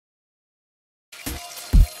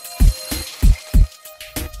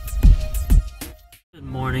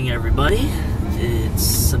morning, everybody.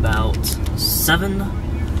 It's about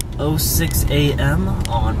 7:06 a.m.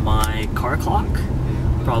 on my car clock,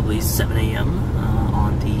 probably 7 a.m.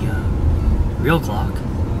 On the real clock,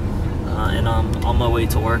 and I'm on my way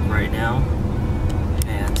to work right now.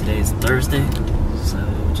 And today's Thursday, so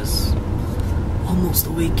just almost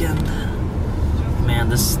the weekend. Man,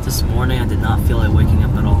 this morning I did not feel like waking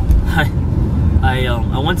up at all. I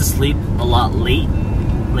went to sleep a lot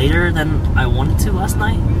later than I wanted to last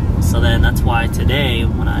night. So then that's why today,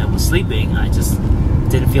 when I was sleeping, I just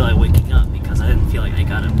didn't feel like waking up because I didn't feel like I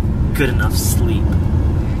got a good enough sleep.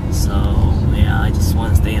 So yeah, I just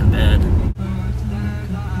want to stay in bed.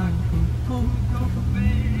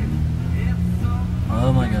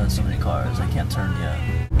 Oh my god, so many cars. I can't turn yet.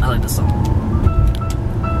 I like this song.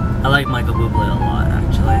 I like Michael Bublé a lot,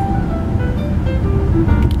 actually.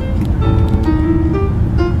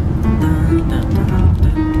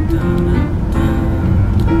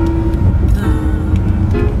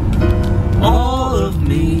 All of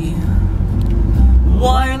me.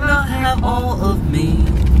 Why not have all of me?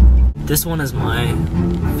 This one is my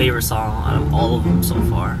favorite song out of all of them so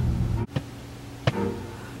far.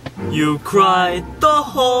 You cried the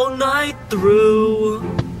whole night through.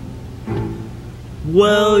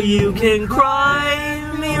 Well, you can cry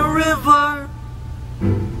me a river.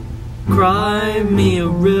 Cry me a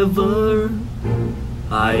river.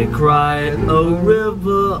 I cried a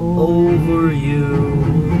river over you.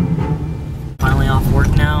 Finally off work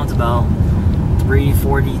now. It's about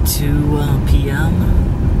 3:42 p.m.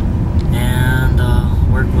 and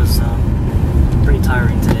work was pretty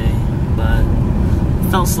tiring today, but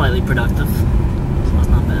felt slightly productive, so that's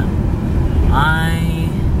not bad. I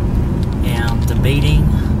am debating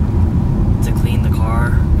to clean the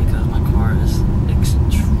car because my car is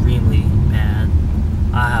extremely bad.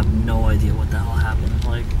 I have no idea what the hell happened.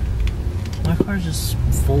 Like, my car is just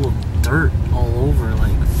full of dirt all over,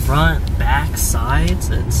 like front, back,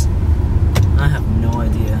 sides. I have no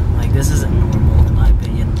idea. Like, this isn't normal in my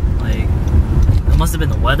opinion. Like, it must have been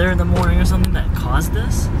the weather in the morning or something that caused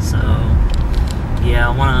this. So yeah,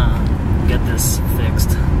 I wanna get this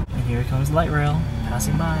fixed. And here comes the light rail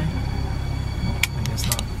passing by. I guess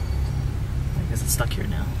not. I guess it's stuck here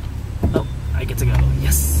now. Oh, I get to go.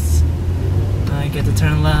 Yes! I get to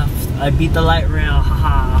turn left. I beat the light rail,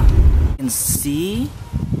 haha. You can see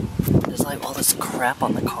there's like all this crap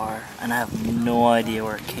on the car, and I have no idea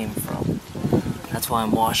where it came from. That's why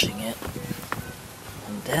I'm washing it.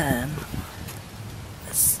 And then,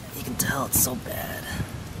 you can tell it's so bad.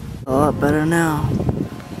 A lot better now.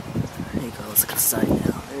 There you go, let's look at the side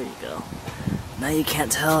now. There you go. Now you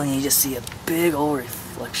can't tell and you just see a big old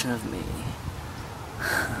reflection of me.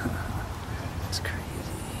 It's crazy.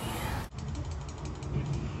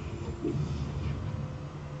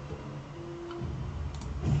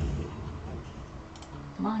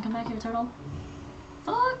 Come on, come back here, turtle.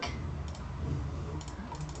 Fuck!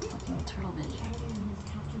 Fucking turtle bitch.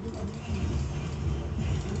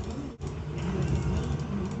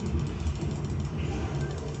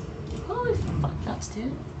 Holy fuck nuts,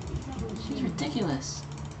 dude. She's ridiculous.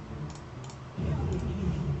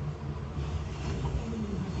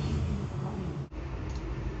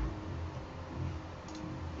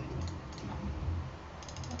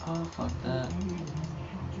 Oh, fuck that.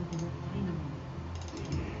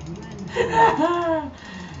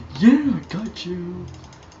 Yeah, I got you.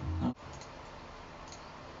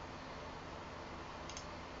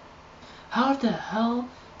 How the hell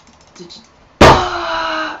did you...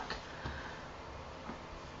 Fuck!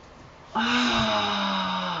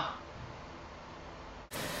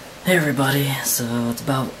 Hey everybody, so it's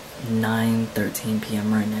about 9:13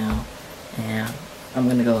 p.m. right now, and I'm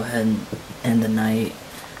gonna go ahead and end the night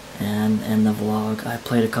and end the vlog. I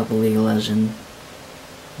played a couple League of Legends.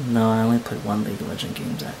 No, I only played one League of Legends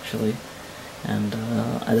games actually, and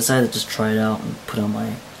I decided to just try it out and put on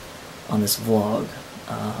this vlog.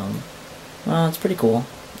 Well, it's pretty cool.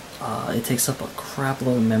 It takes up a crap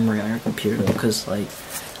load of memory on your computer because like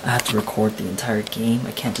I have to record the entire game.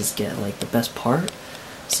 I can't just get like the best part.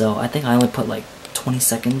 So I think I only put like 20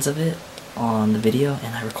 seconds of it on the video,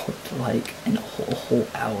 and I recorded like a whole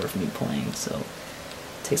hour of me playing. So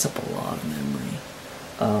it takes up a lot of memory.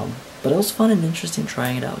 But it was fun and interesting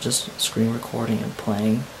trying it out, just screen recording and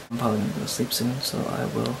playing. I'm probably gonna go to sleep soon, so I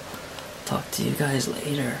will talk to you guys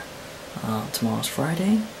later. Tomorrow's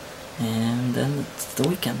Friday, and then it's the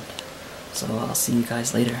weekend. So I'll see you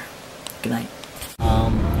guys later. Good night.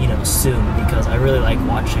 You know, soon, because I really like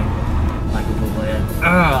watching Michael Bublé.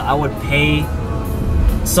 I would pay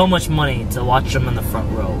so much money to watch him in the front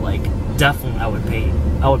row. Like, definitely I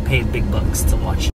would pay big bucks to watch him.